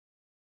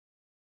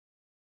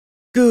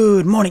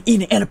Good morning,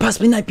 evening, and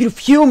possibly night,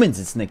 beautiful humans!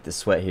 It's Nick the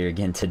Sweat here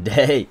again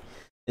today.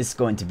 This is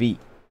going to be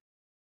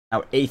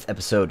our 8th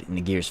episode in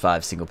the Gears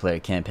 5 single-player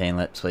campaign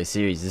Let's Play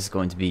series. This is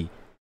going to be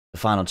the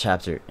final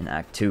chapter in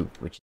Act 2,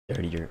 which is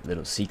Dirtier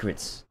Little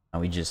Secrets.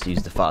 And we just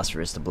used the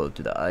phosphorus to blow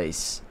through the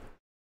ice.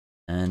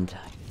 And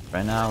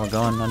right now we're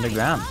going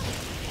underground.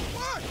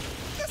 Fun!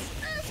 This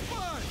is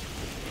fun!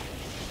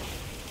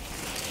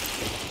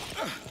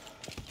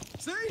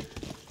 See?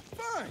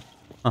 Fine!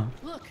 Huh.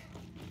 Look,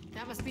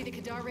 that must be the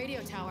Kadar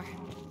radio tower.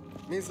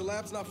 Means the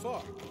lab's not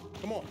far.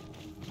 Come on.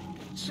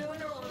 Sooner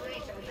or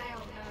later, they'll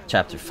know.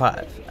 Chapter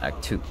 5,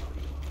 Act 2.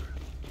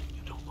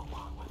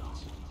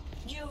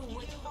 You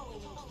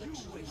withhold the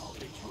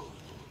truth.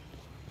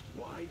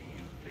 Why do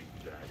you think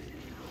that is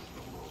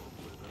along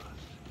with us?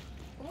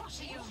 What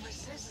are you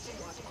resisting?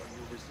 What are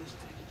you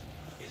resisting?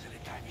 Isn't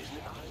it time? Isn't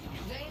it time?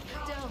 They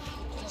Del,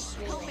 can't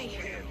help me.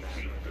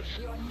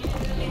 You're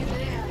nearly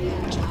there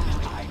yet.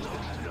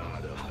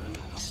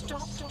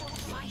 Stop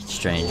fighting.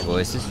 Strange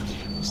voices.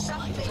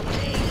 Something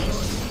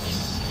dangerous.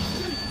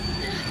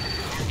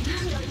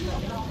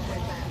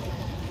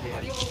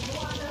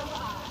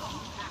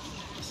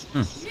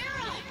 Mira!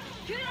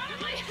 Get out of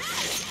my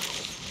head!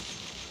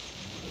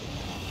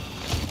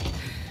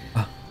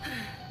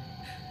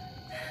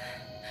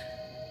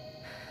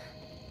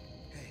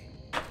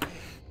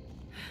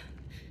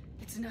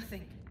 It's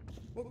nothing.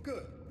 Well,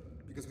 good.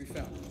 Because we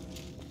found it.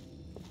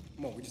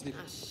 Come on, we just need...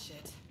 Ah,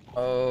 shit.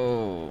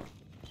 Oh.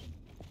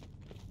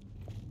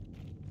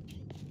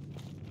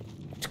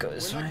 Let's go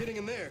this We're not way. getting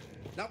in there.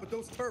 Not with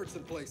those turrets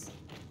in place.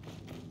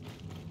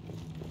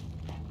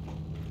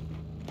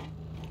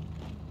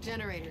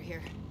 Generator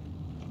here.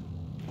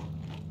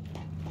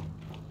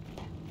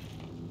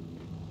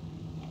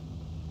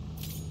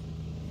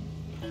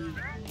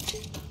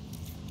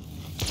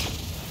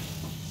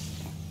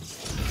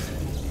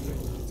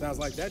 Sounds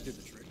like that did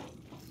the trick.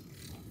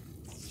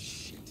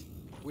 Shit.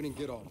 We didn't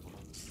get all of them.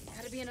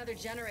 Gotta be another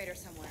generator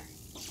somewhere.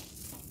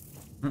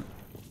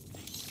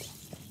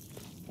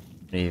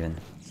 Even.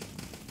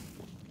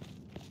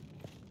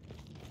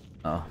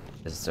 Oh,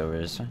 is it over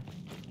this way?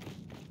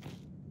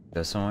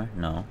 Go somewhere?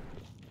 No.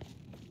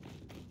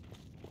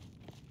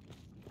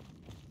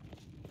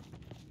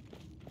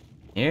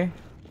 Here?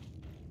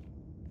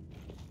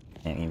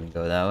 Can't even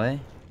go that way.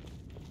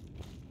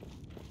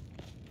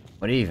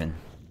 What even?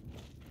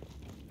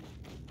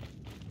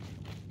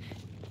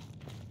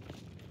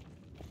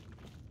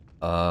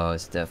 Oh,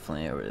 it's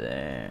definitely over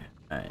there.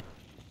 Alright.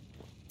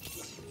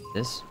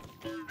 This?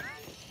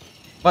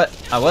 What?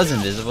 I was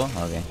invisible?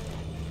 Okay.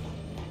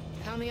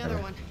 Found the other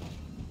one.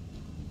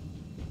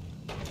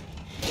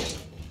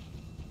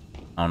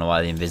 I don't know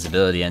why the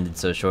invisibility ended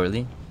so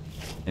shortly.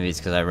 Maybe it's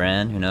because I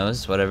ran, who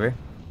knows, whatever.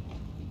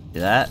 Do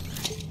that.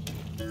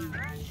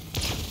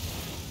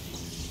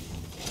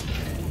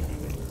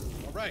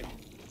 All right.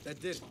 That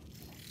did it.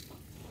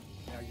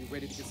 Now, you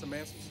ready to get some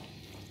answers?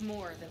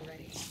 More than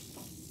ready.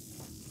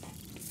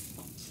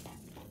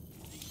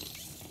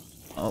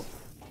 Oh.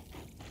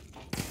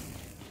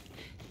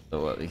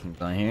 So what, we can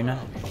go in here now?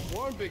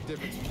 One big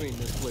difference between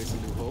this place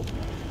and New Hope.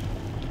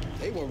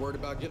 They weren't worried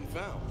about getting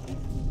found.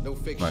 No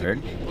fake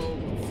Word. shipping depot,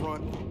 no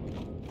front.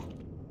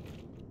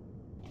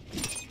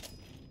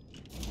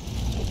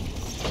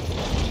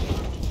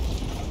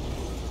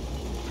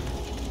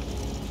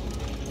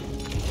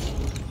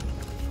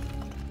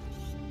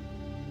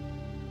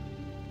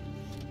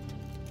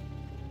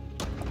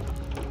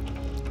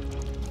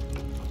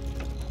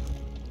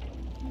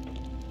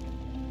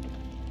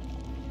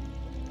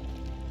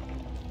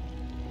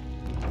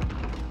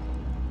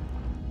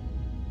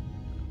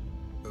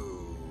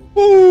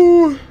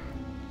 Ooh.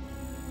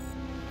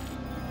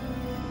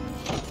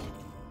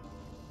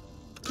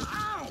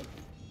 Ow!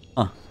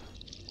 Huh.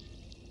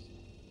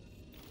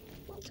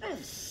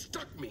 It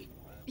stuck me.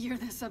 You're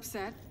this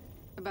upset?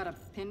 About a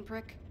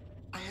pinprick?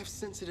 I have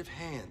sensitive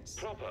hands.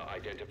 Proper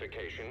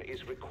identification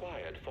is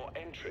required for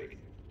entry.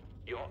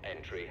 Your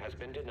entry has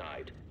been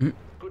denied.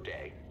 Good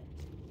day.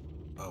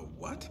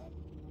 What?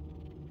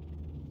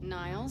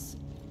 Niles?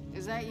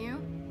 Is that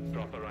you?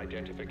 Proper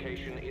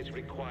identification is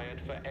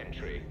required for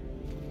entry.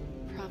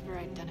 Proper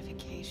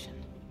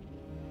identification.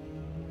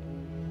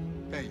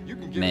 Hey, you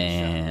can give it a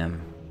Man. shot,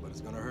 but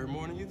it's gonna hurt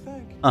more than you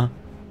think. Huh.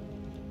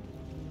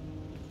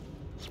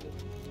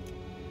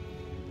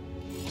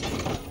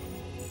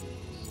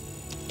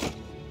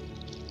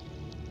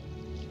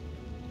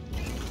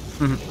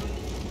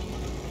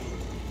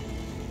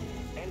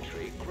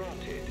 Entry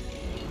granted.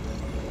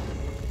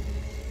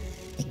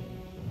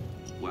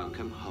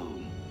 Welcome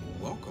home.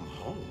 Welcome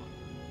home.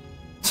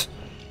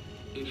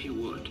 If you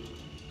would,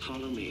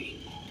 follow me.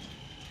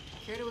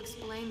 Care to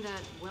explain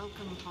that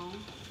welcome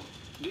home?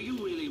 Do you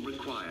really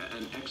require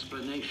an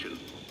explanation?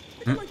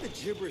 It's like the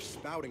gibberish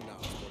spouting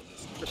knowledge for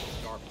this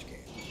crippled garbage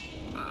can.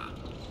 Ah,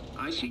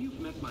 I see you've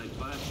met my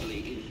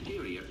vastly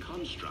inferior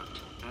construct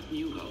at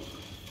New Hope.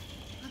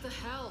 What the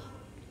hell?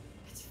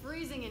 It's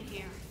freezing in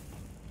here.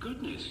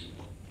 Goodness,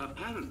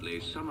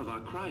 apparently some of our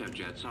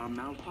cryojets are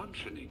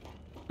malfunctioning.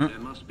 There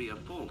must be a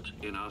fault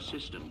in our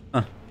system.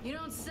 You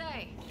don't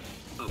say.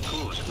 Of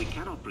course, we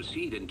cannot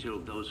proceed until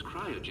those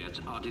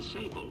cryojets are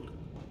disabled.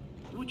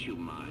 Would you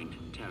mind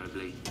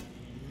terribly?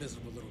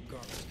 Miserable little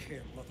garbage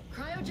can mother.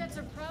 Cryojets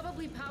are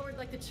probably powered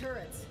like the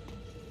turrets.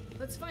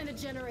 Let's find a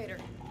generator.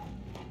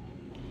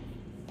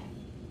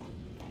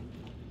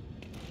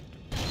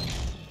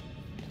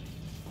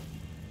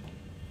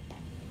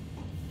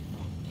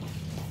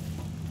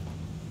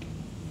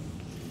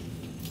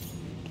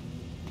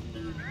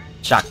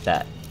 Shock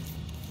that.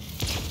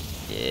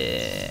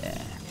 Yeah.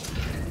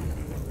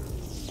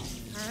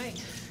 All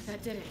right,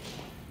 that did it.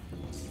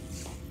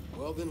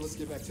 Well then, let's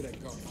get back to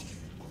that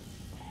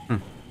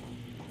garbage.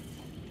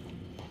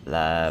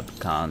 Lab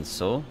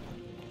console.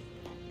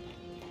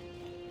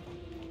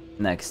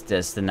 Next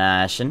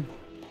destination.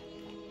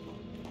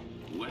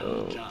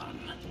 Well done.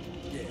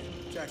 Yeah,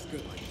 Jack's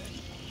good like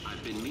that.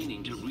 I've been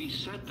meaning to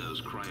reset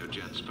those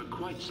cryojets for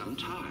quite some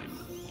time.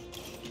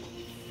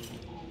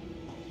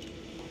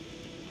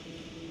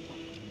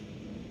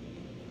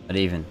 Not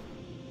even.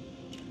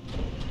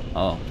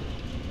 Oh.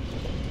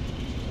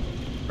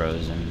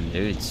 Frozen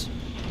dudes.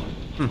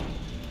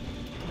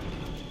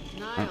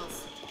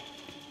 Niles,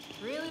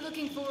 really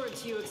looking forward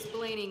to you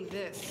explaining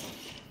this.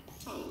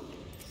 Oh,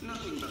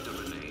 nothing but the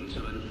remains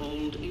of an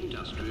old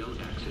industrial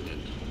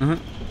accident. No,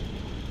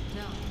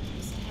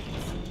 these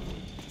tanks.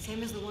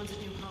 Same as the ones at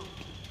New Hope.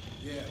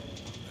 Yeah,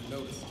 I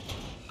noticed.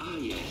 Ah,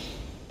 yes.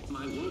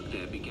 My work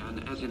there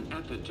began as an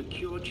effort to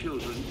cure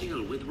children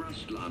ill with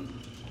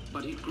Rustlon,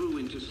 but it grew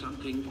into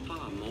something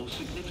far more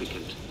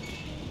significant.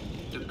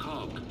 The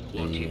cog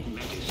wanted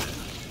medicine.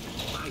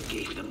 I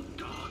gave them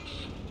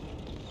gods.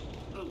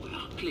 Oh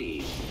well,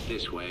 please,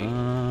 this way.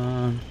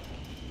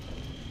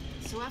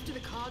 So after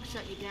the cog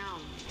shut you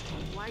down,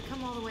 why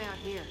come all the way out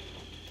here?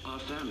 Our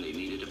family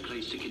needed a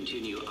place to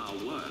continue our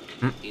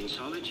work in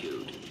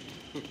solitude.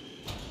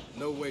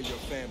 No way your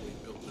family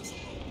built this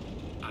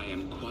alone. I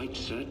am quite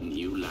certain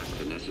you lack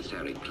the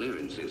necessary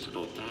clearances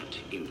for that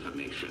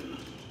information.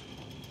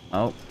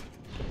 Oh.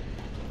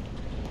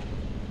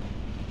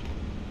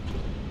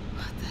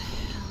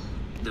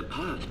 The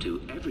path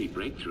to every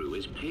breakthrough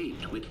is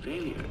paved with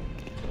failure.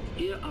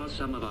 Here are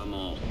some of our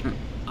more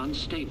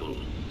unstable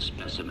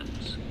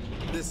specimens.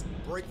 This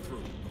breakthrough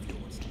of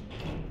yours,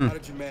 how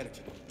did you manage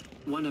it?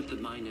 One of the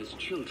miner's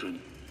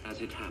children, as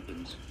it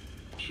happens.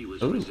 She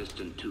was Ooh.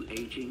 resistant to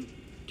aging,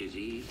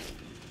 disease.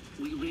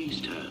 We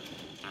raised her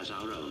as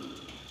our own.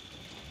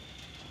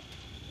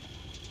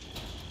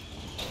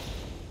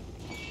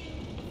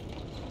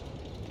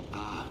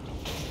 Ah,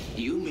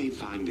 you may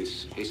find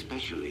this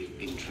especially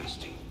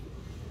interesting.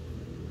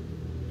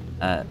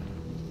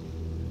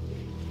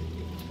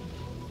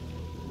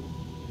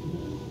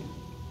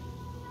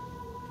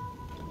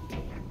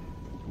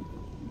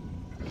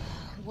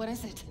 What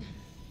is it?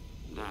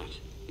 That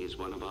is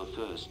one of our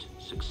first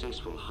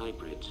successful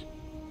hybrids.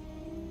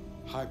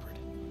 Hybrid.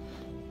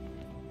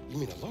 You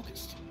mean a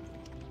locust?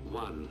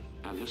 One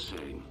and the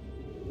same.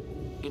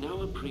 In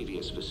our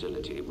previous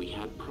facility, we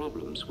had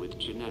problems with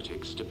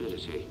genetic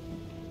stability.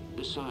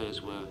 The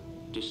sires were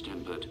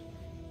distempered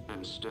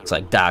and sterile. It's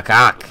like Doc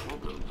Ock. A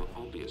problem for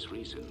obvious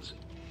reasons.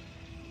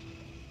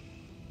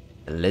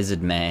 The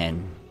Lizard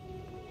Man.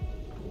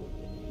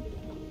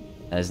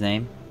 His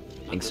name?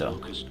 I think But the so.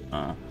 locusts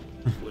Oh.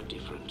 were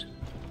different.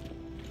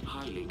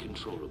 Highly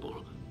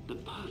controllable, the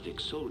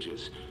perfect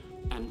soldiers,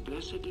 and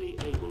blessedly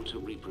able to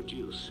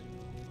reproduce.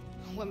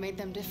 What made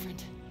them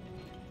different?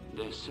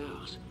 Their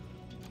cells.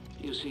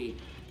 You see,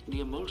 the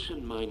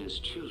emulsion miner's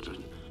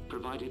children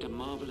provided a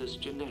marvelous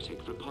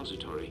genetic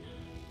repository,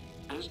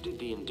 as did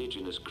the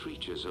indigenous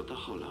creatures of the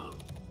Hollow.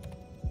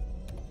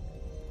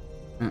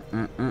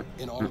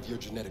 In all of your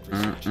genetic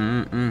research,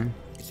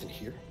 it's in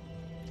here?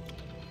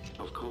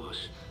 Of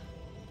course.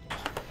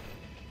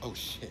 Oh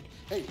shit.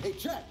 Hey,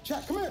 Jack,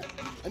 come here.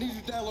 I need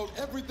you to download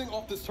everything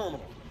off this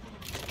terminal.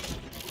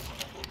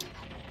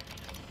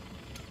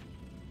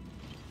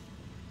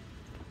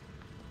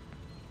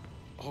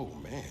 Oh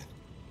man.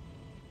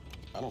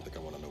 I don't think I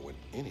want to know what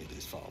any of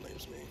these file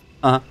names mean.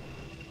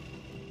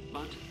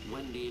 But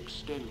when the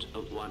extent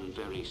of one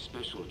very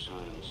special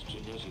child's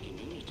genetic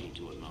immunity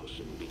to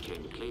emulsion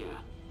became clear,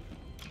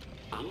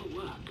 our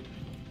work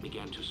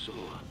began to soar.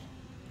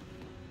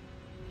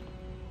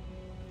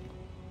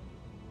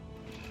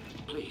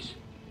 Please,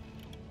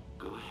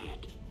 go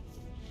ahead.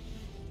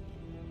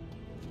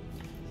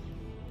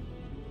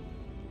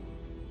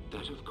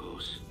 That, of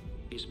course,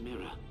 is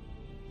Mira,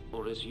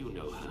 or as you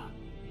know her,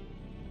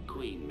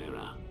 Queen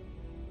Mira.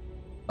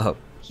 Oh.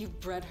 You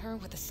bred her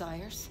with the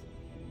sires?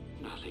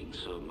 Nothing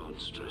so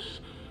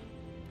monstrous.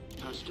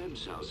 Her stem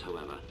cells,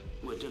 however,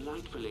 were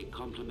delightfully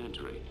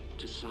complementary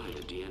to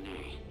sire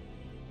DNA.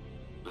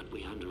 But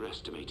we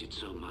underestimated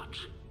so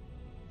much.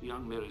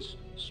 Young Mira's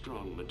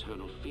strong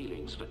maternal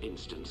feelings, for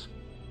instance.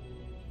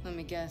 Let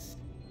me guess.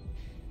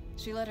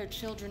 She led her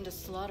children to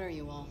slaughter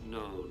you all.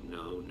 No.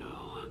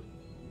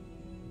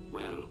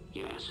 Well,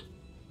 yes.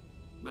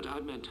 But I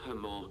meant her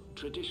more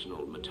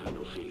traditional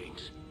maternal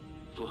feelings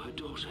for her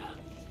daughter,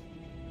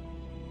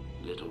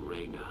 little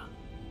Raina.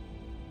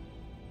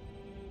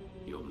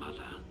 Your mother.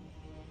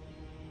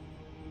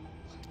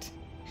 What?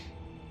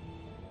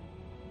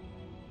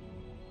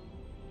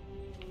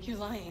 You're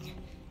lying.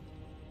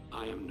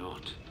 I am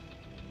not.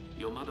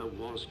 Your mother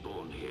was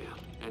born here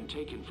and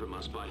taken from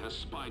us by her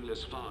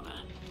spineless father,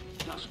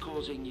 thus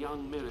causing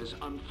young Mira's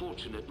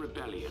unfortunate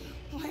rebellion.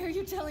 Why are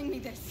you telling me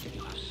this?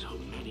 You have so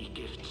many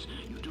gifts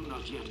you do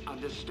not yet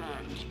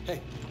understand.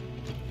 Hey,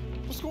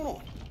 what's going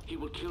on? He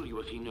will kill you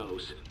if he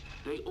knows.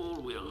 They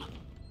all will.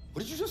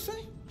 What did you just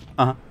say?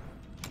 Uh-huh.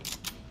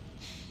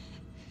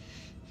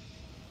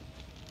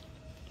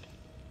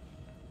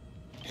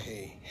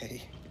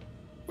 Hey,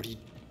 what are you...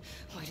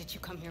 Why did you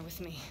come here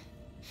with me?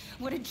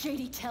 What did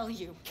JD tell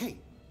you? Kate,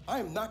 I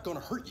am not gonna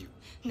hurt you.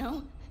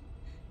 No?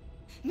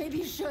 Maybe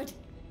you should.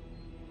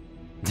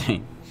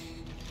 Dang.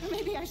 Or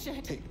maybe I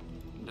should. Hey,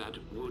 That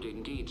would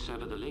indeed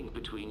sever the link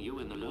between you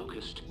and the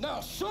Locust. now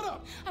shut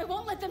up! I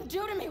won't let them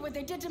do to me what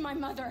they did to my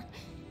mother.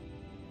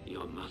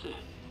 Your mother?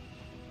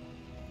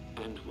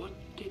 And what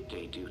did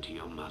they do to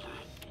your mother?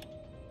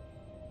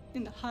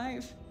 In the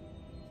hive,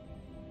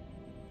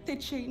 they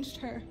changed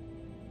her.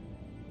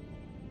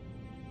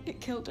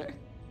 It killed her.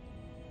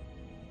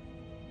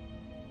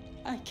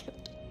 I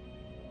killed her.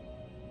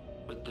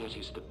 But that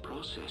is the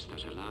process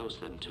that allows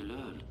them to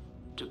learn,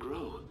 to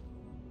grow.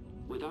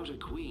 Without a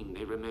queen,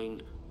 they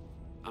remain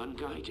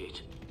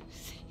unguided.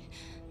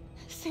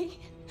 See?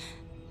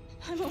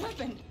 I'm a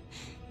weapon.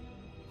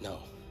 No.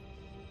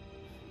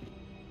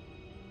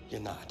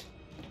 You're not.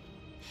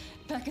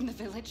 Back in the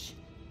village,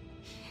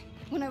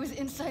 when I was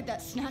inside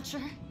that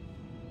snatcher,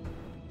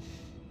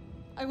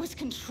 I was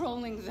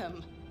controlling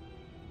them.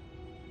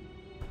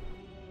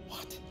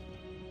 What?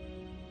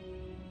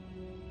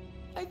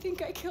 I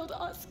think I killed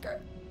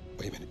Oscar.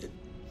 Wait a minute.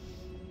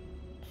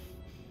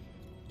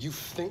 You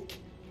think?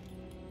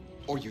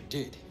 Or you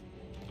did?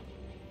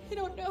 I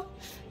don't know.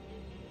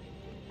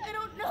 I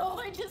don't know.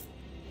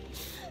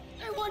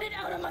 I want it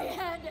out of my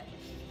head.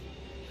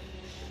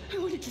 I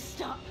want it to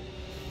stop.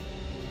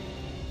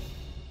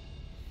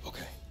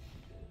 Okay.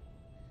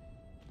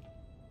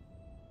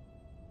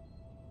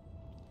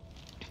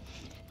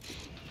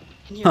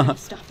 And you're gonna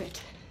stop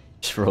it.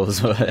 Just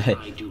rolls away.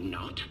 I do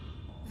not.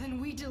 Then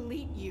we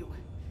delete you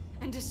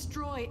and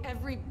destroy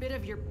every bit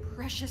of your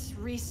precious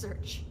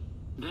research.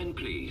 Then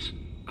please,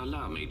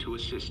 allow me to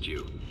assist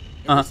you.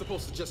 Am I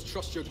supposed to just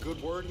trust your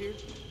good word here?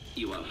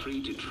 You are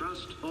free to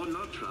trust or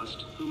not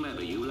trust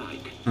whomever you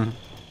like.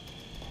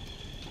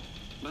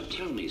 But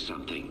tell me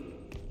something.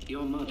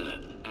 Your mother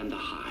and the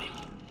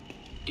hive.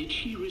 Did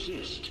she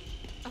resist?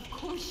 Of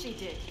course she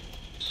did.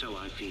 So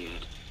I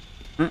feared.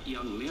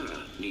 Young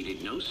Mira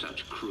needed no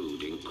such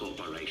crude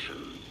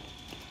incorporation.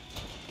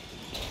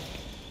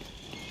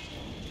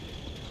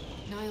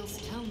 Niles,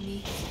 tell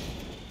me.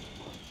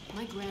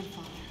 My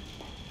grandfather.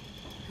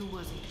 Who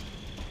was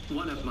he?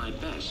 One of my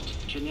best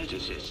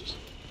geneticists.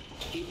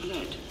 He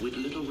fled with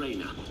little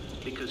Raina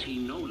because he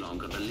no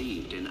longer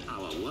believed in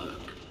our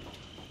work.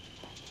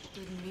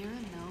 Did Mira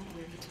know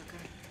where he took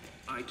her?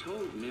 I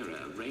told Mira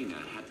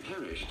Raina had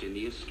perished in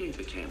the escape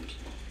attempt.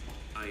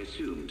 I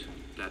assumed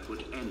that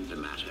would end the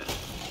matter.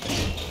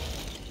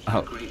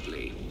 Oh.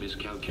 Greatly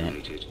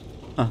miscalculated.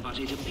 But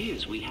it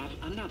appears we have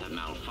another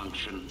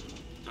malfunction.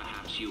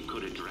 Perhaps you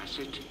could address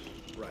it?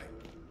 Right.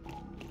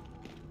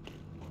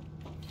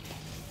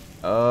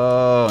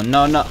 Oh,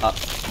 no, no.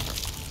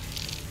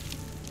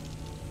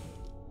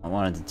 I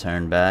wanted to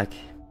turn back.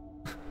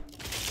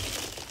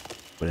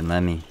 Wouldn't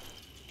let me.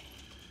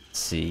 Let's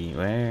see,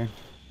 where?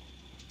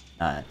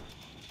 Alright.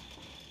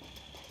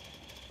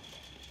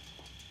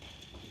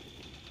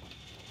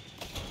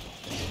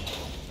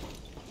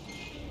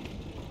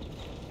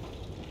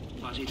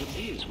 But it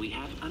appears we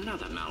have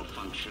another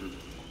malfunction.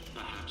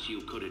 Perhaps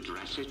you could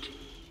address it?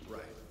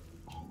 Right.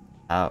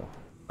 How?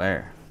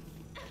 Where?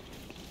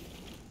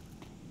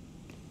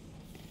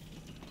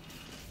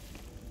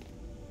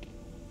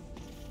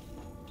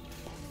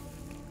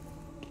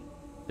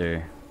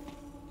 There.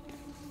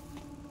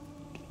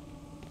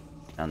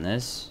 On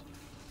this?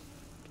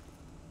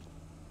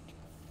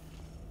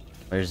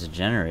 Where's the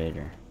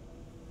generator?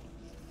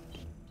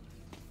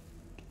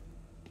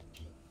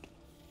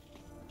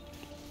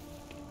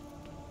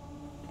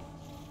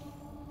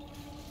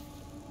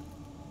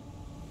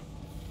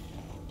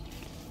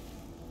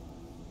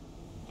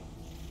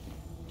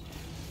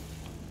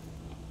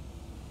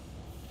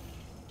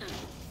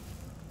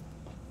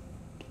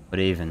 What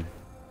even?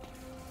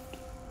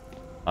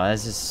 Why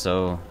is this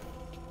so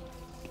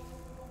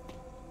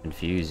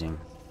confusing?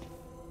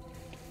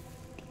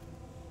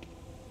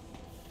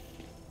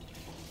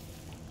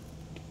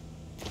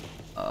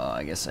 Oh,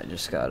 I guess I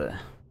just gotta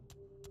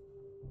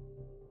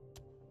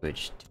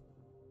switch to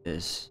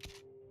this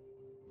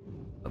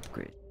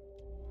upgrade.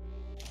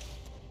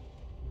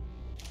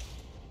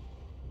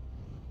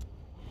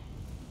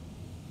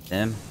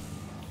 Them.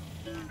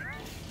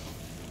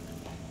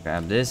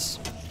 Grab this.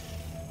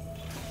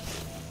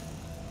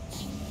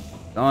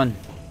 Go on.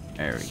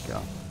 There we go.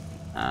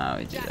 Ah,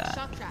 we do that.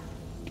 Shock trap.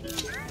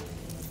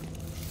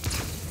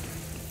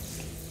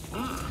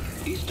 Ah,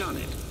 he's done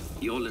it.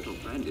 Your little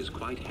friend is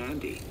quite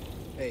handy.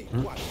 Hey,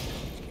 watch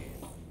this,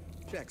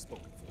 kid. Jack's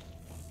spoken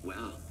for.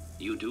 Well,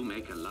 you do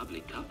make a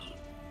lovely couple.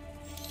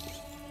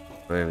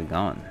 Where are we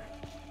going?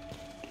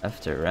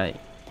 Left or right?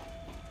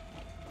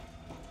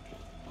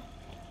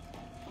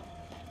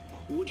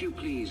 Would you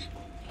please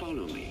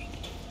follow me?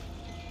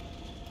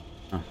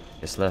 Oh,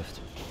 guess left.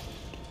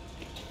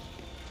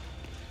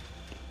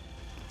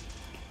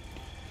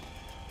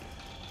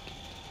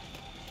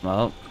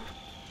 Well,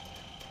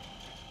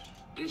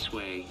 This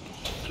way,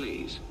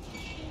 please.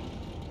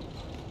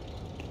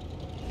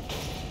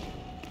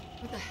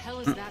 What the hell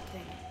is that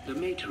thing? The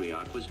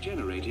matriarch was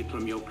generated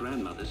from your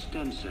grandmother's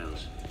stem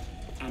cells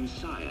and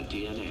sire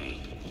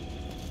DNA.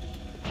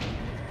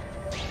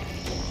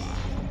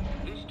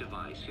 This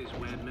device is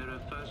where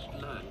Mira first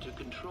learned to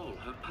control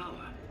her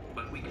power,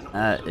 but we can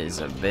that also is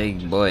a use it big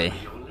to boy.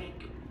 sever your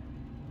leg,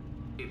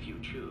 if you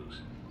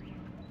choose.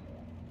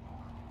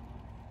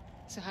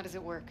 So how does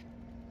it work?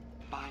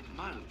 By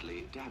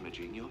mildly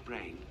damaging your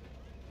brain.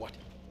 What?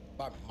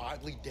 By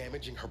mildly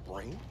damaging her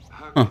brain?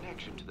 Her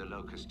connection to the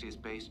locust is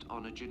based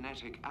on a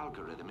genetic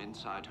algorithm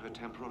inside her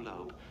temporal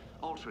lobe.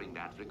 Altering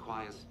that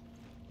requires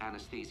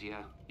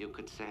anesthesia, you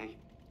could say.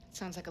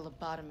 Sounds like a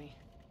lobotomy.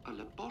 A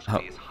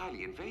lobotomy is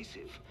highly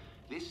invasive.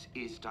 This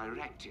is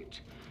directed.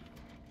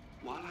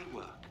 While I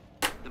work,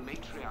 the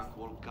matriarch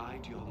will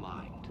guide your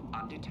mind,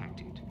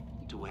 undetected,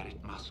 to where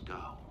it must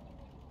go.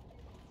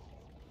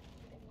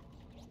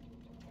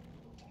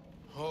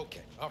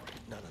 Okay, all right.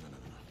 No.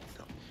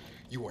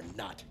 You are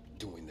not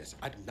doing this.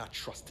 I do not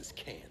trust this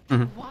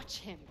can. Watch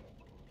him.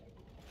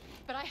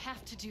 But I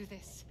have to do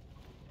this.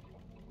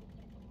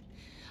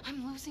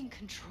 I'm losing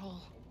control.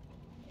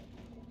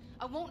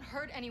 I won't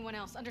hurt anyone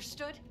else,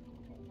 understood?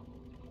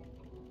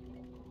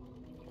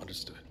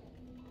 Understood.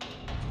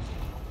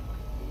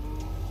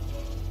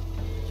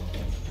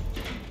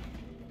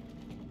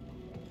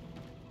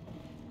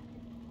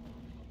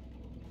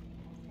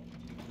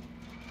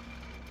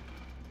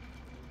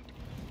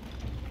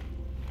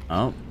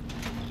 oh.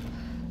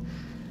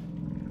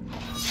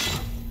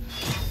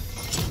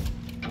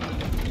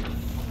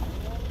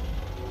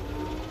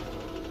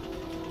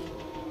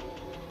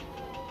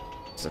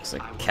 This looks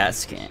like a CAT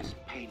scan. As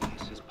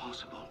painless as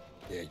possible.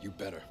 Yeah, you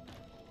better.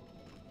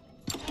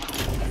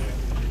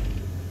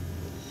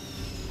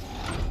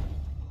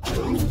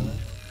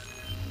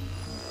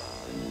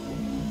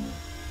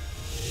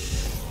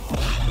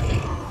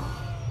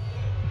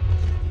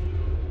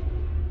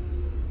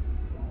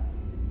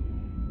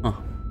 Huh.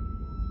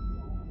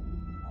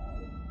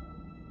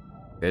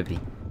 Creepy.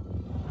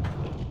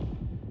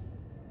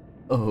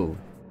 Oh.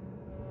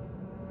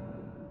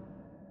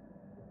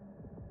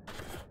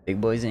 Big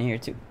boys in here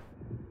too.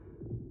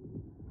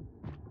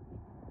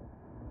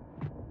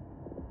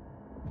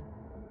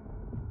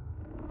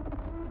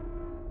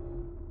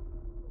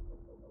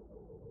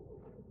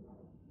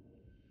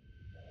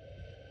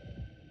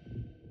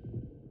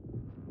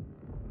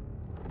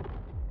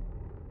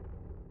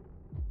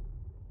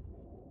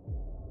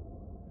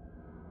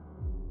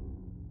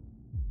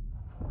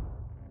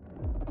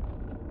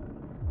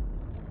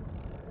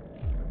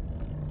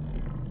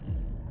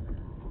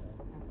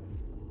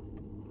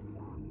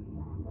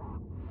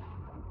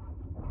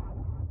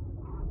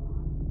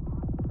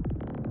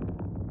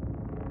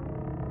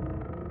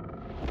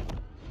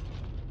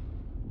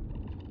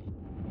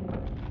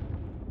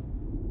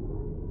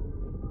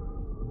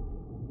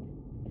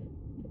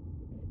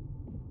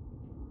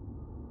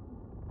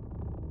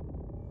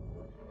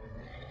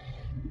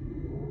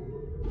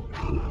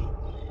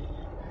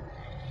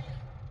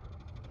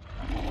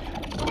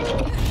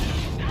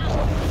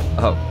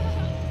 Oh.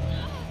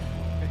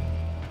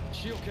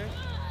 She okay?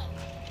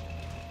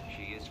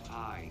 She is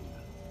fine.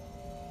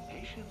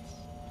 Patience.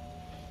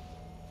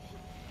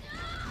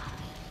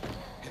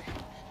 Hey,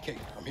 Kate,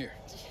 I'm here.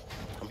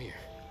 I'm here.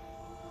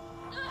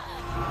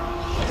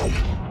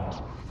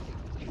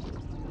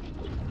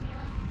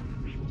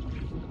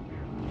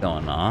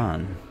 Going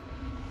on?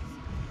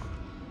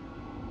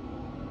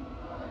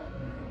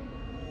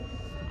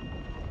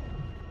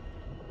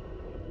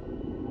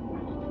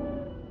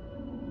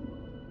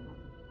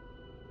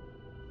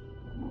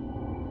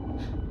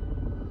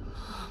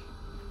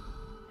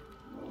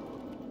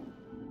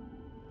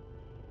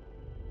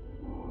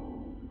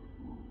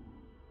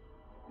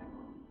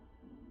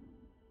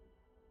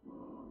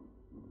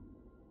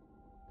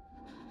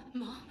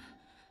 Mom?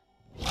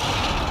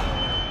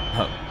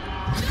 Oh.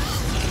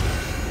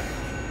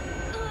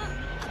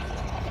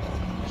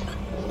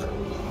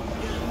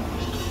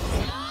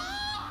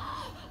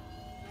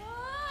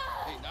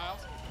 Hey,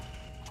 Niles?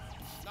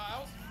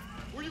 Niles?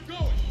 Where you going?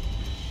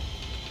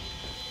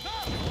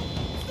 Niles!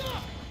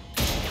 Stop!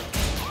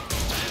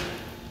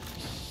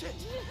 Shit!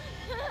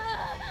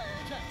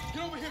 Jack,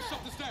 get over here and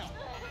shut this down.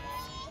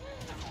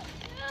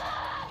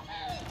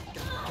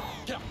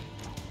 Get out.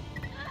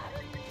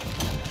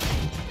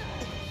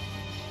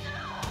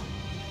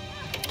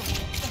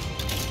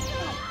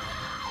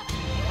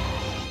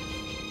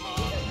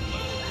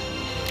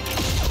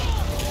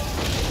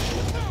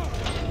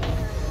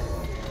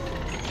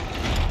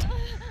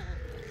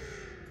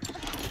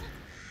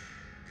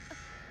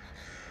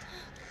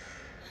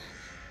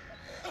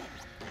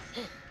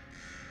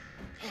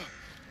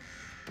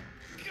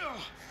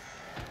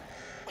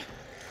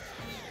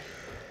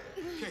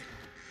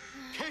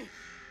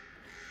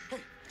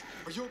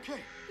 okay?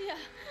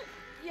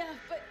 Yeah,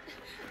 but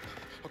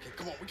Okay,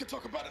 come on, we can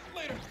talk about it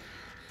later.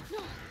 no,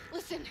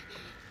 listen.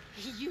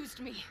 He used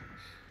me.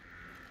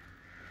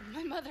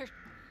 My mother,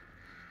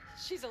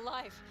 she's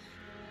alive.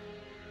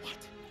 What?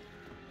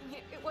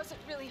 It wasn't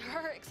really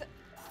her,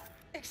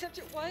 except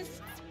it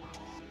was.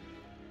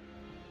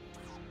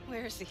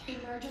 Where is he?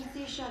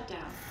 Emergency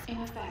shutdown in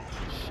effect.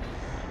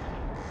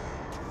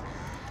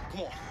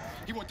 Come on.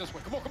 He went this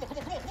way. Come on, come on, come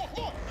on, come on, come on,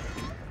 come on!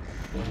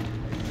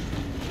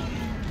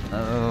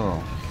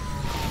 Oh.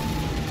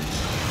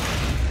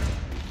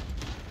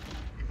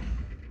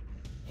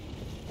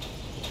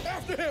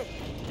 After him!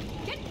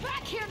 Get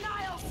back here,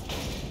 Niles!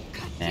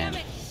 God Damn.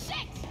 damn it!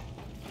 Shit!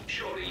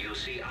 Surely you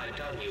see I've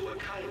done you a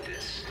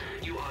kindness.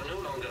 You are no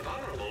longer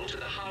vulnerable to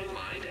the hive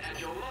mind, and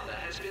your mother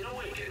has been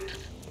awakened.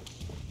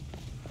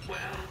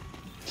 Well,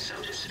 so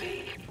to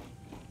speak.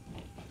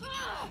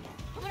 Ugh!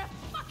 I'm gonna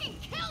fucking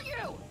kill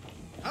you!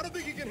 I don't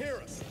think he can hear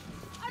us.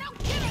 I don't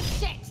give a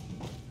shit!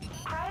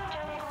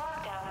 Cryogenic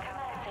lockdown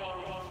commencing.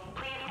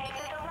 Please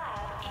exit the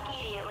lab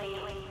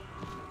immediately.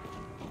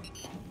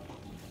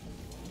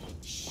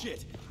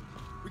 Shit.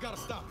 We gotta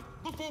stop it.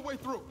 Look for a way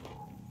through.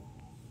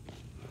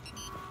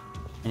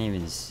 Can't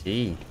even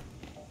see.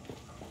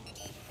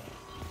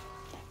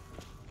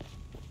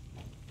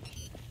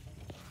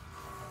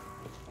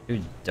 Too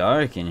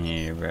dark in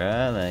here,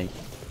 bruh. Like.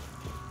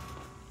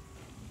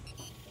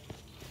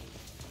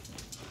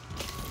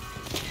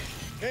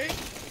 Hey,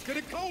 it's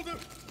getting colder.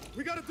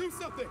 We gotta do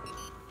something.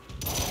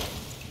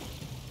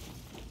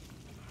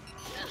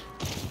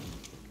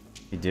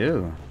 You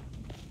do.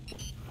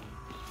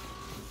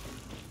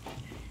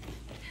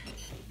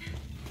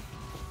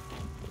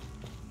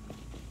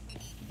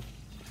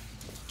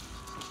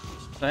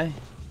 I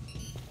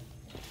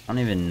don't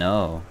even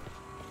know.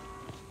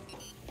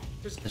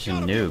 There's Such a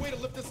gotta be a noob. way to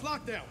lift this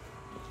lockdown.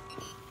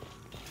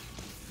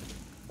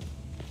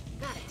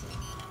 Got it.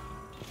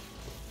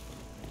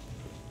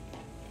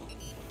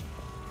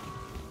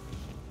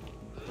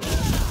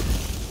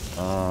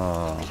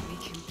 Oh.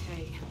 Make him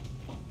pay.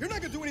 You're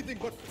not gonna do anything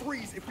but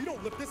freeze if we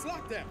don't lift this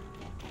lockdown.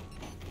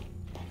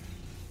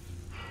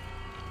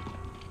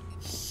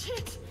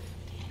 Shit!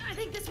 I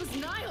think this was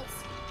Niles!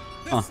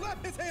 Then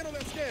slap his hand on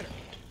that scanner.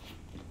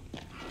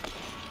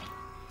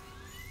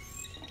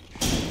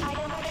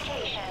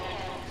 Identification.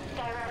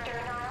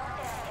 Director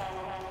Niles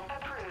Denton.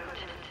 Approved.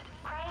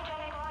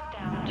 Cryogenic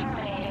lockdown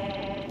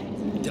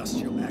terminated.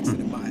 Industrial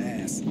accident in my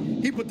ass.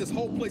 He put this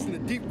whole place in a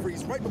deep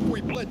freeze right before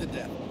he bled to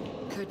death.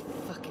 Good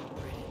fucking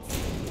riddance.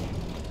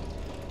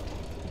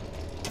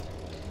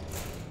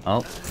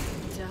 Oh.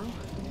 Del?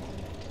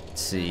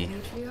 Let's see.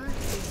 Matriarch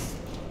is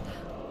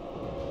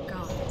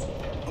gone.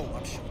 Oh,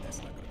 I'm sure that's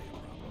not gonna be a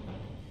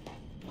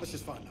problem. Let's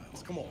just find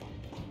Niles. Come on.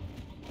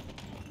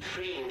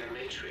 Freeing the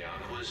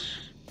matriarch was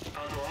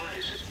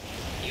unwise.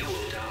 You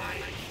will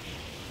die.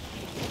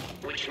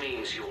 Which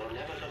means you will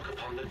never look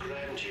upon the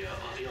grandeur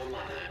of your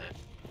mother.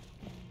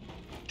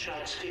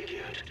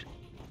 Transfigured.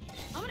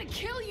 I'm gonna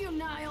kill you,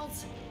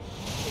 Niles!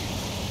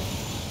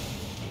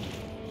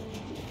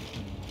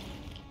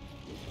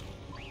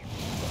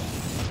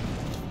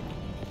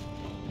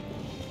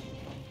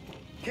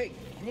 Hey,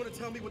 you wanna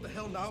tell me what the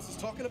hell Niles is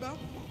talking about?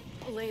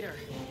 Later,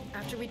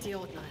 after we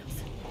deal with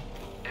Niles.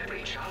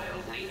 Every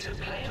child needs a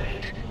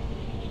playmate.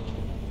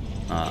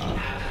 Uh.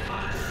 Have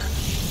fun.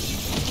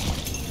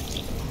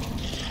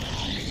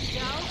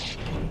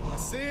 Del? I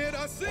see it,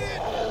 I see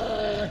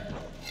it!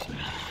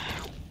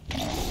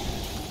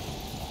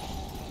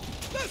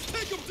 Let's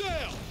take him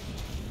down!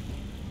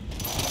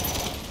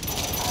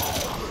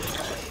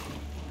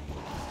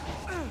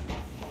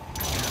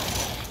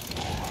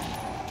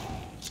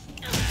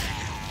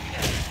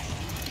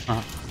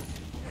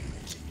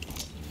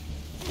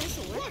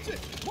 Watch it!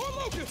 More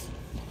locusts!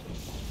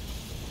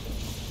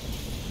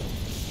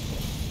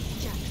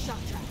 Jack, shock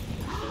trap.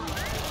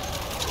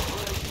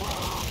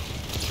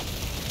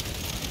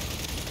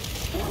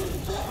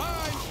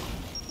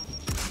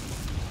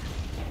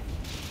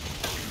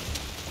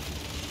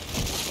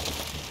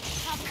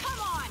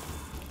 Behind!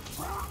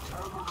 Oh,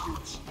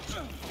 come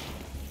on!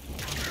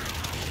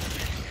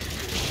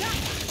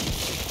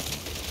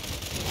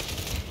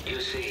 You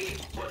see,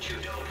 what you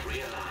don't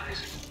realize,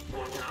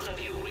 what none of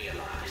you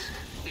realize,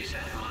 is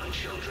that my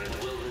children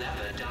will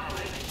never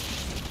die.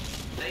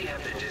 They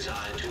have been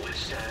designed to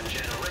withstand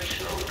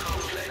generational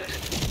conflict.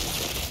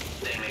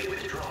 They may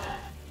withdraw,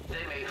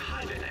 they may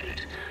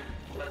hibernate,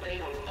 but they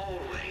will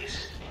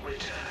always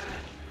return.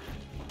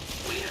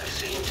 We have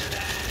seen to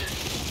that.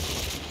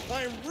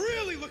 I am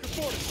really looking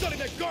forward to shutting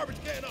that garbage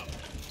can up!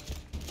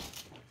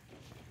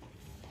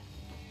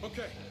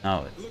 Okay,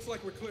 Oh. it looks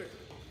like we're clear.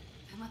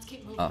 Then let's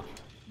keep moving. Oh.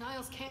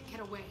 Niles can't get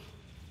away.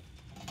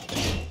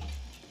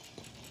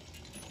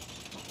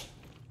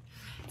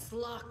 It's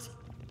locked.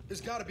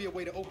 There's gotta be a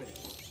way to open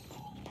it.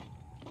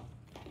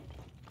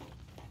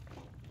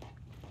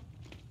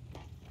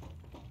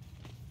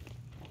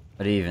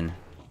 But even.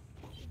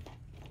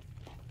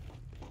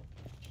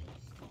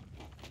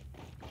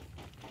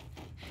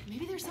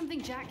 Maybe there's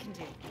something Jack can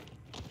do.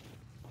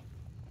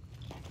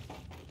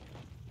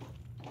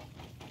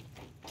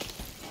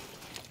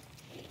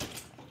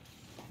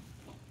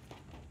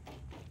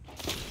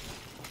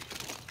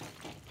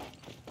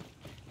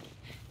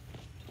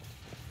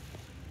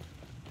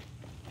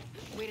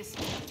 a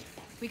second.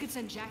 We could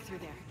send Jack through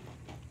there.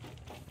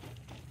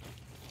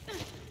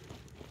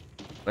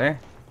 Where?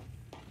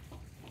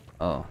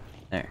 Oh,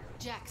 there.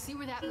 Jack, see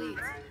where that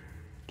leads.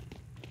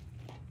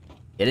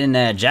 Get in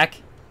there, Jack.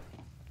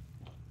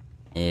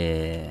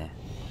 Yeah.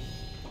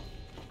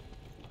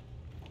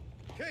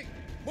 Kate,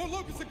 more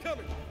locusts are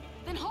coming.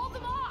 Then hold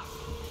them off!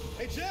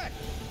 Hey, Jack,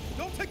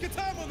 don't take your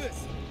time on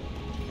this.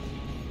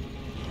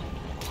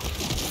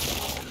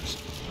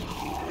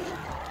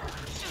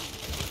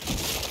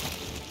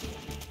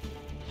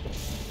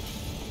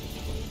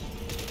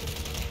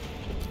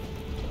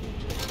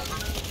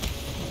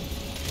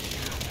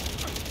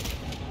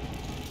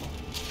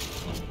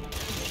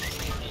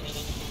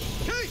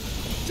 Kate,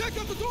 Jack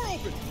got the door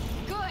open.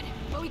 Good,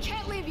 but we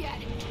can't leave yet.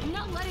 I'm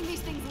not letting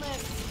these things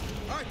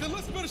live. All right, then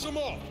let's finish them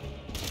off.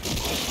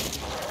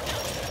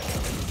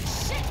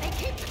 Shit, they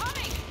keep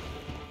coming!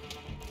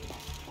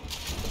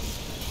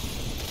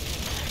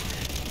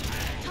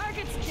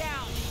 Target's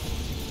down.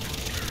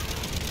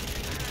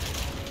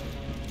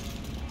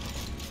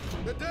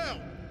 They're down.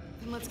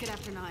 Then let's get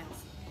after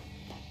Niles.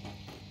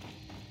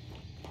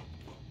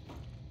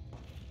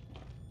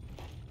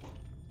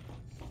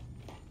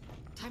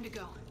 Time to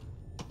go.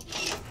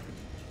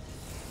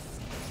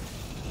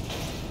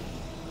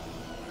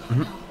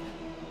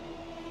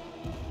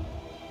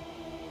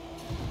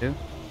 Two.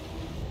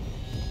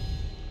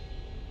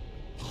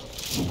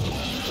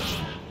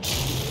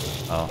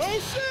 Oh. Oh,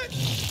 shit!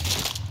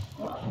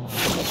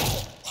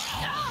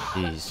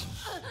 Jeez.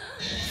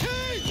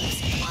 Kate!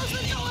 Close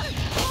the door!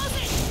 Close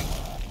it!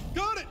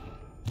 Got it!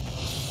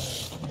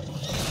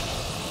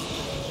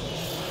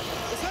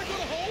 Is that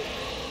gonna hold?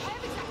 I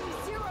have exactly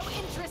zero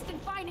interest in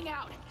finding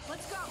out.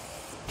 Let's go.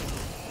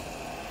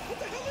 What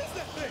the hell is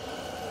that thing?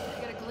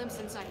 I got a glimpse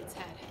inside its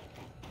head.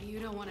 You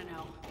don't want to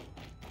know.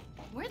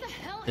 Where the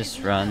hell Just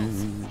is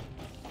run.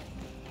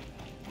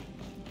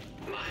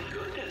 My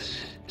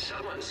goodness,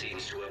 someone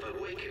seems to have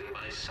awakened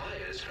my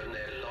sires from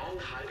their long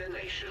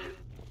hibernation.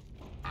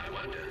 I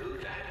wonder who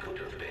that could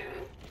have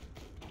been.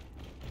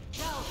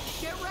 Well,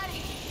 get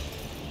ready.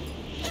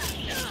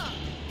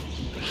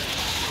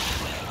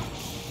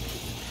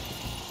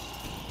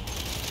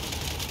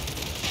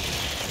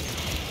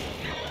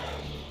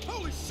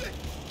 Holy shit!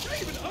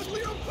 They're even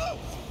uglier up close!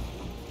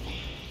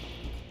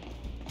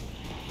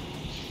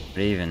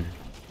 But even.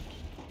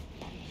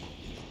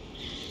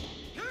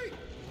 Kate!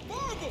 More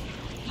of them!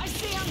 I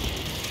see him.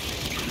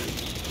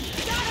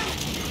 Got him.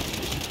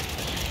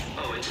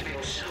 Oh, it's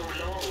been so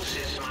long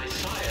since my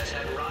sires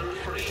have run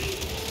free.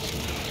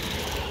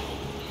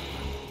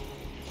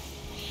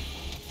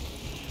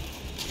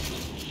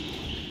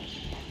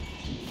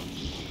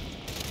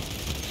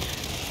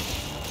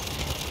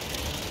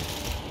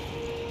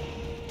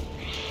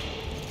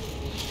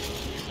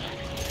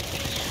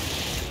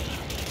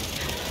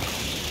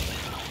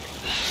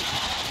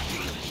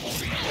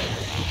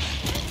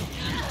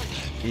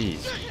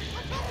 Jeez.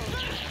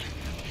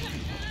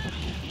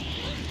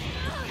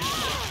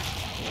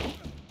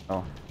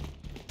 Oh.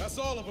 That's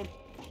all of them.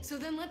 So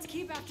then let's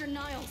keep after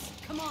Niles.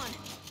 Come on.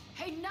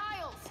 Hey,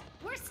 Niles!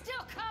 We're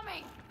still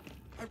coming!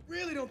 I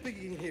really don't think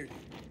he can hear you.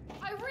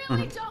 I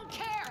really don't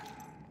care!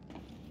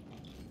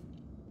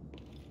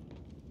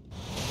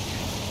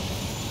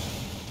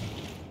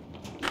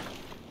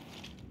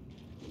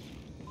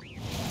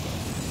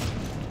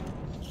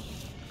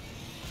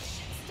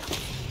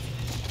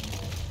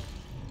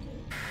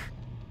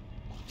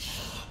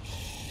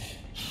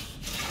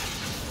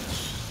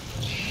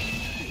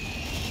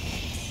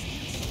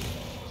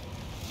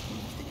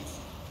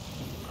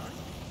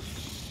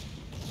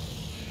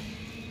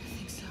 I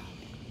think so.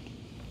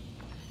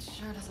 It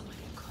sure doesn't look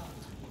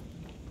cold.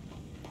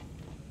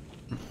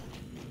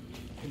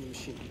 In the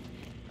machine.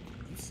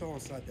 You saw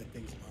inside that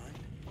thing's mind?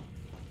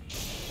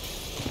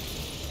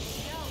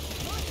 No,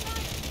 more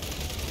fire!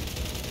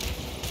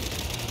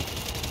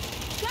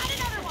 Got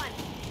another one!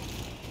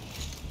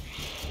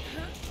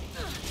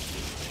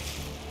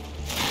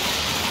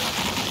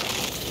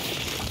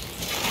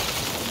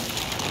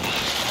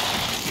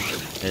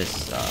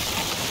 This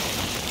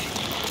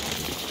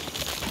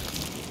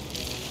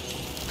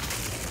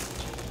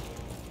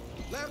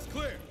Lab's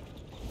clear.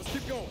 Let's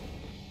keep going.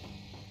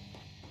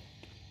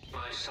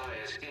 My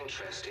sire's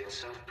interest in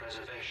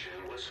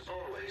self-preservation was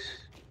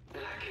always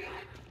lacking.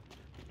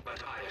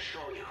 But I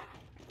assure you,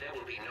 there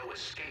will be no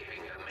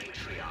escaping a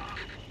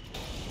matriarch.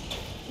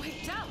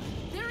 Wait, Dal!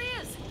 There he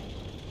is!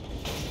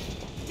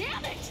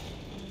 Damn it!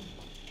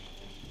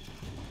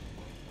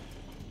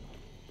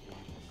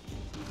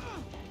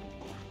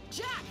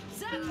 Jack!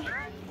 Zap!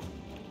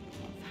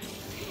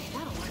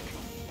 That'll work.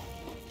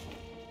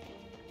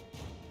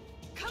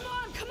 Come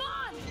on, come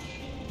on!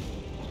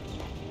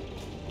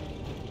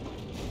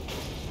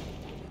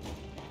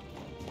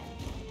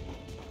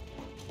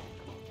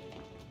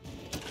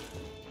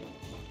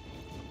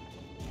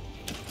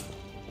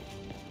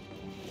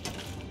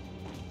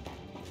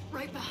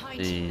 Right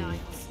behind you,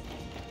 Niles.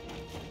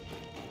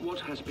 What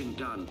has been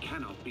done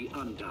cannot be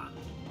undone.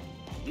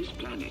 This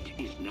planet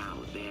is now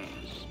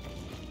theirs.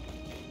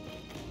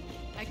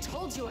 I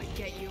told you I'd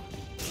get you.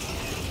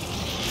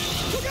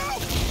 Look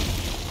out!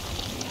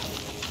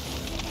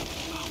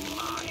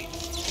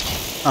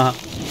 Uh-huh.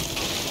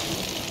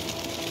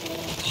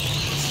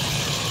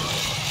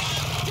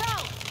 Go!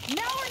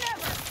 Now or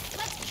never!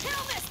 Let's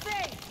kill this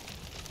thing!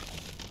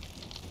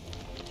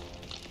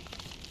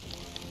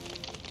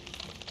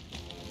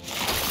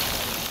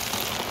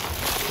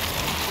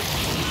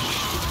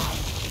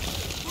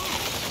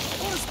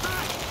 Horse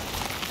back!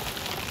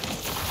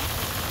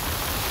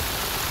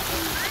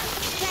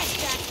 Thanks,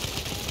 Jack.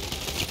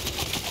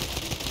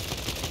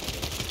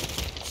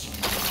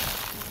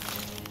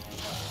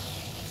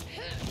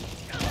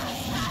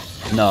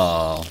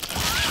 No.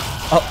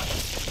 Oh.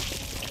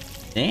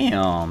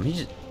 Damn. He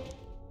just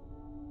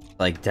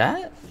like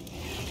that?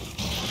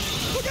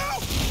 Look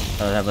out!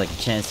 I would have like a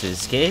chance to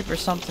escape or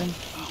something.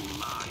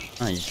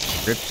 Oh, he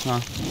just ripped, huh?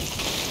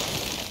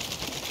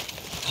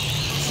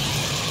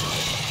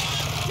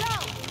 Go!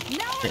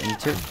 Now or Hit me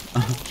never! too.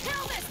 Let's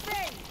kill this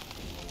thing!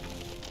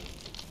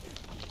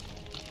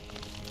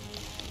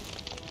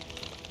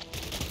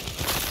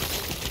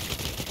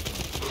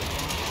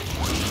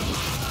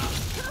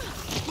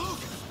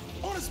 Look!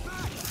 On his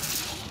back!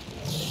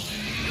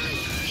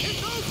 It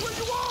knows where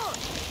you are!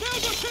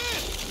 Now's our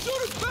chance!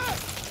 Shoot his back!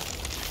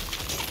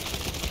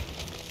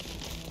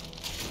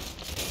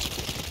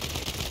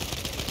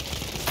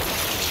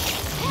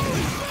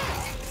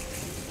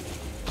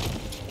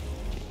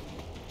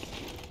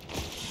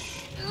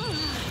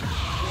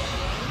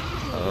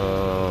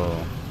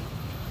 Oh.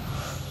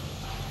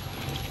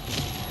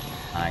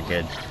 Not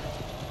good.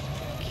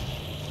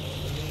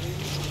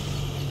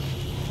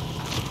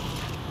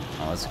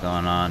 Oh, what's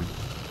going on?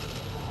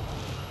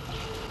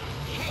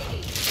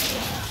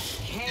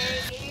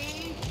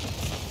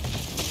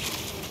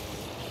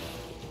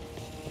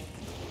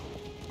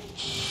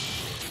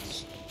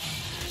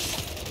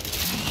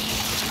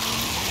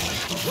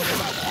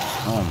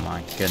 Oh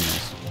my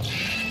goodness.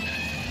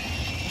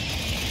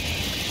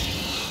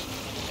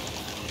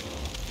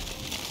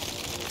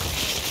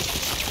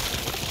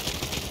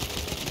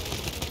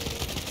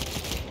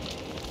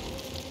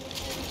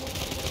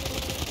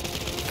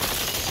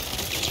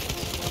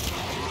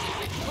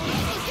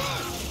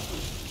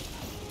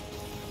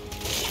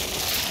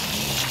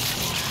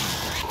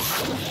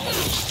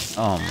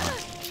 Oh my.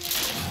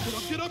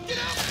 Get up, get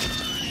up!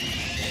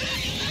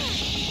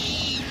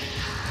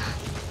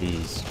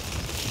 Jeez.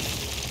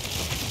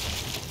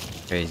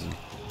 Crazy.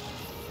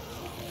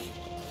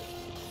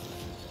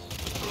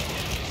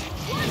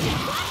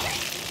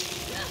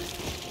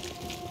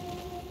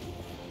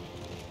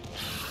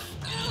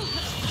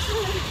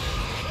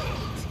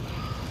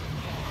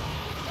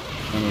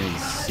 Can't even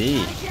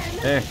see.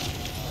 There.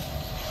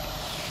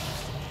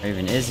 Where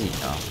even is he?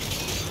 Oh.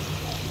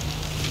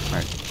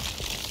 Right.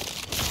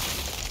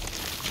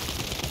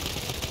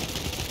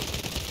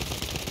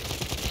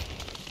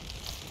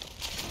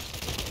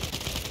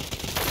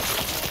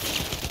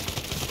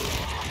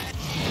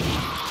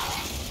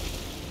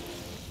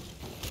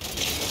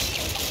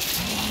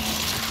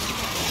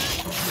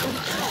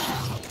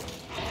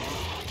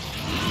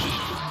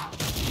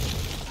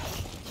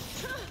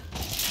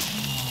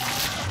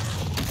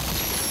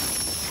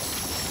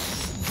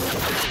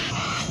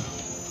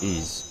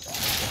 Jeez.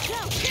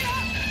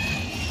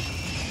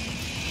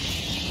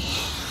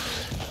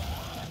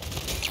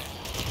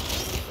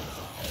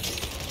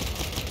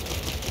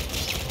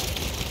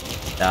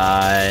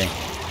 Die.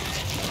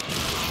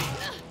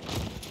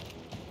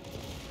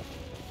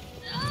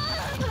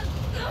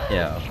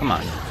 Yo, come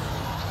on.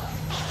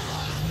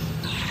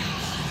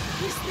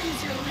 This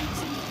thing's your link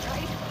to me,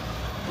 right?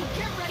 Well,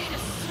 get ready to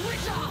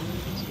switch off!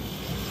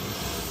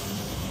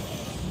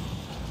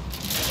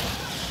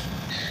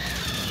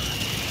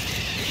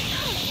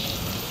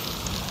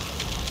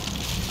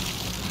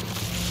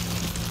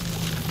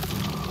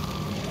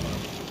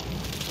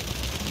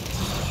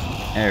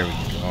 There we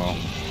go.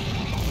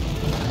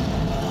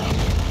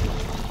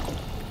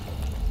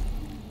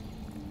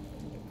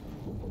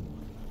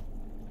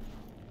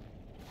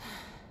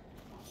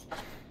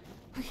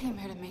 We came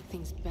here to make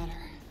things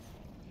better,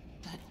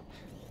 but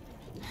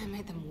I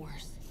made them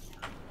worse.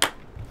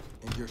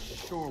 And you're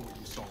sure what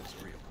you saw was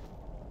real?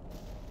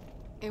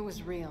 It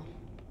was real.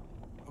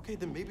 Okay,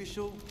 then maybe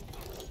she'll,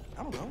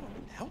 I don't know,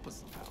 help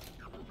us somehow.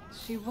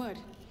 She would,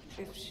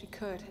 if she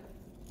could.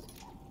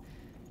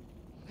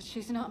 But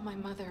she's not my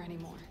mother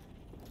anymore.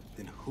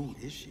 Then who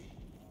is she?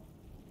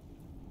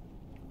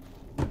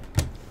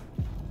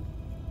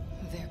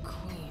 Their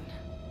queen.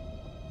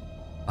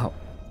 Oh.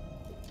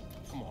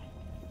 Come on,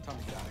 time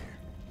to get out of here.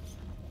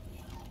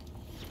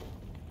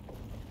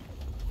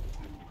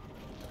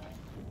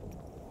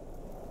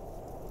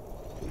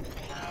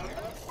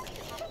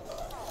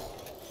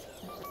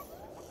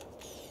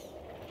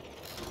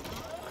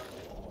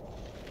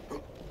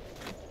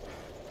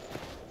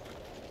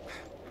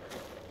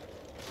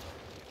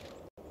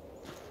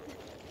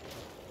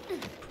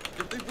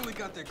 If they really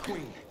got their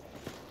queen,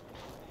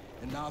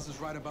 and Nas is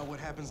right about what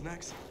happens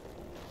next,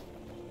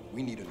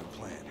 we need a new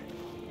plan.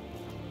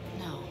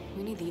 No,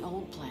 we need the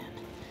old plan.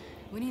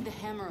 We need the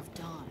Hammer of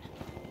Dawn.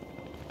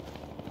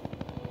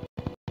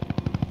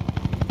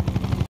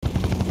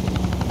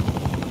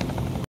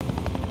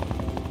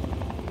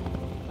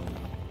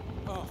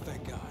 Oh,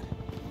 thank God.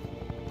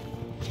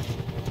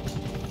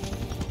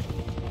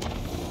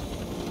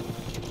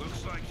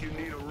 Looks like you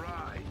need a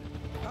ride.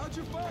 How'd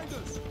you find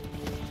us?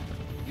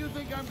 You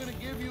think I'm gonna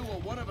give you a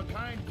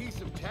one-of-a-kind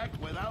piece of tech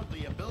without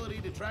the ability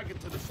to track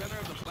it to the center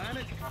of the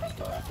planet?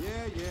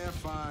 Yeah,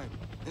 fine.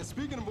 And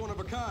speaking of one of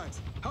a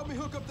kinds, help me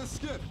hook up this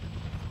skiff.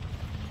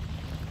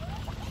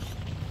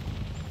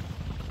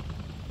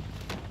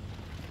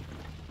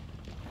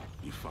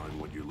 You find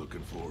what you're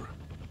looking for?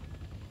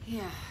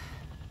 Yeah.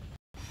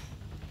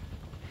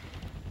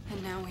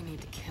 And now we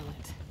need to kill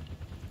it.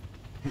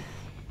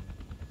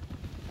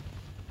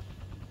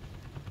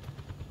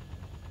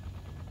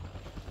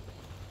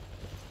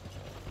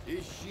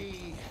 Is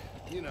she,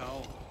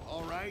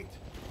 all right?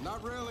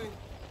 Not really.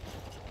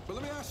 But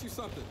let me ask you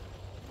something.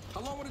 How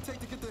long would it take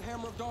to get the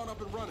Hammer of Dawn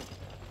up and running?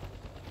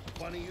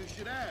 Funny you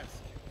should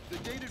ask. The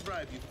data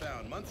drive you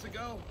found months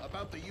ago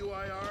about the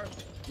UIR?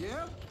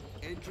 Yeah?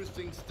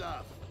 Interesting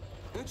stuff.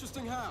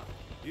 Interesting how?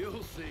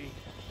 You'll see.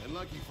 And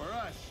lucky for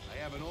us, I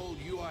have an old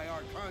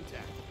UIR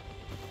contact.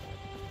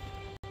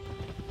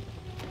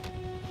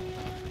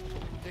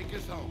 Take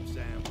us home,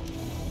 Sam.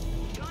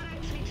 Got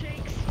it, sweet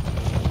cheeks.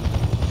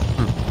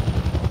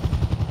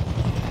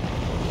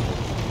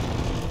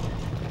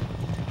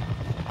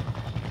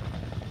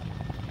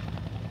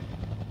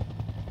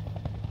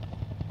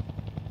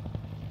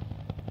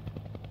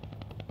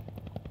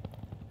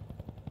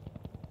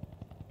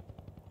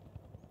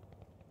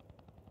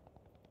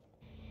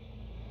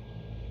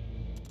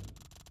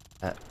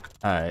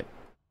 Alright.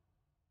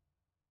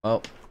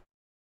 Well,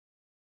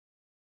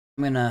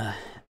 I'm gonna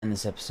end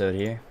this episode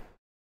here.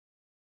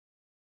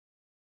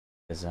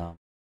 Because,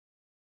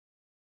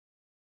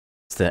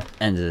 it's the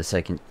end of the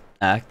second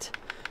act.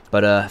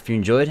 But, if you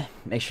enjoyed,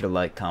 make sure to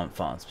like, comment,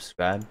 follow, and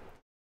subscribe.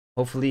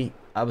 Hopefully,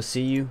 I will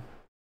see you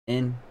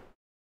in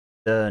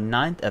the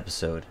 9th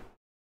episode.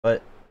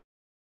 But,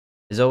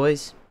 as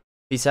always,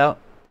 peace out.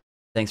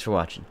 Thanks for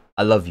watching.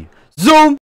 I love you. Zoom!